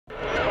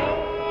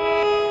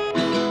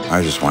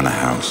I just want a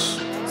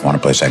house. I want a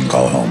place I can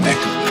call home, Nick.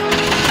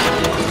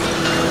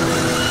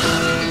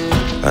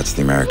 That's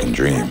the American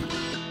dream.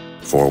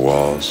 4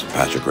 walls, a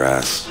patch of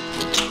grass,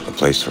 a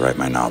place to write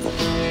my novel.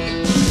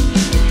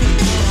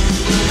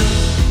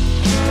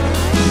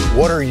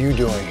 What are you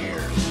doing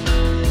here?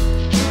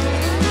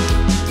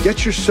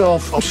 Get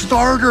yourself a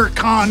starter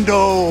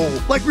condo,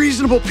 like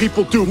reasonable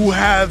people do who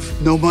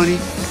have no money.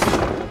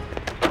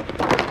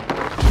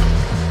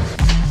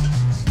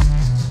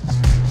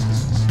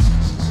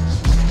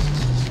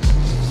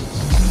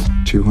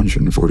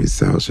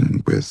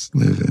 $240,000 with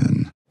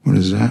live-in. What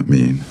does that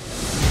mean?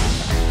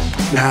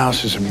 The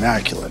house is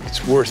immaculate.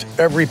 It's worth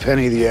every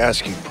penny of the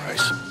asking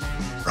price.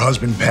 Her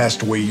husband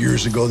passed away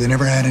years ago. They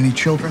never had any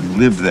children.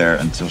 Live there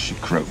until she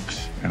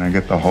croaks, and I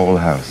get the whole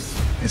house.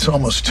 It's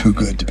almost too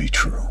good to be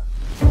true.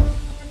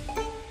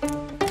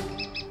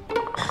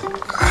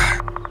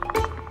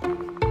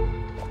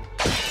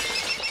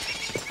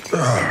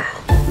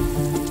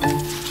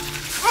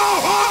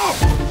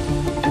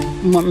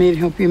 Want me to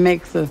help you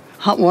make the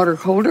hot water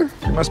colder?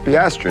 You must be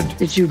Astrid.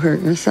 Did you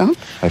hurt yourself?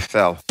 I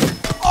fell.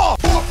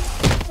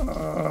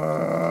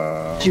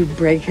 Did you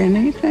break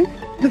anything?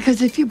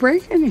 Because if you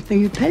break anything,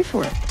 you pay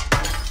for it.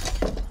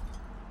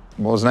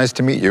 Well, it's nice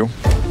to meet you.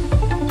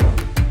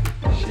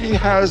 She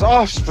has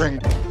offspring.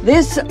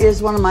 This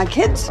is one of my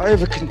kids. I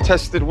have a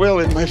contested will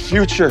in my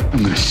future.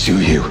 I'm gonna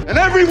sue you. And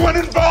everyone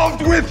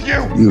involved with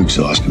you! You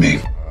exhaust me.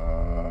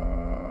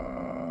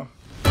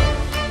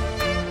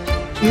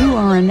 You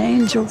are an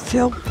angel,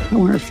 Phil. I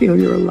want to feel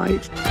your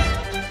light.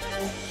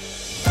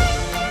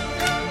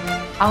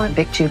 I'll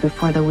evict you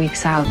before the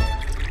week's out.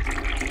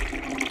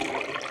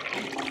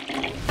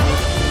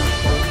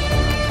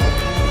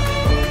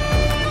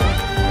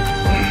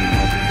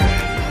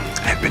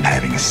 I've been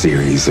having a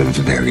series of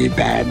very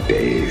bad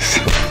days.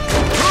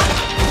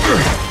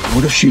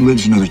 What if she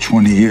lives another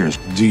 20 years?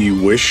 Do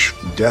you wish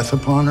death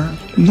upon her?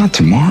 Not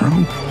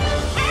tomorrow.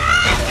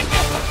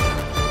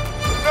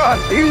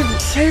 You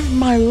saved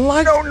my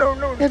life.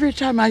 No. Every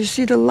time I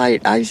see the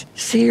light, I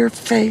see your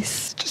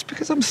face. Just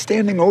because I'm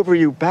standing over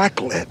you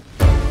backlit.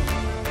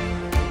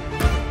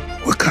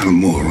 What kind of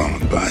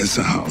moron buys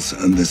a house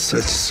under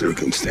such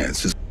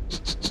circumstances?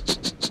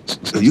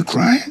 Are you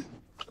crying?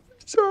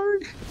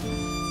 Sorry.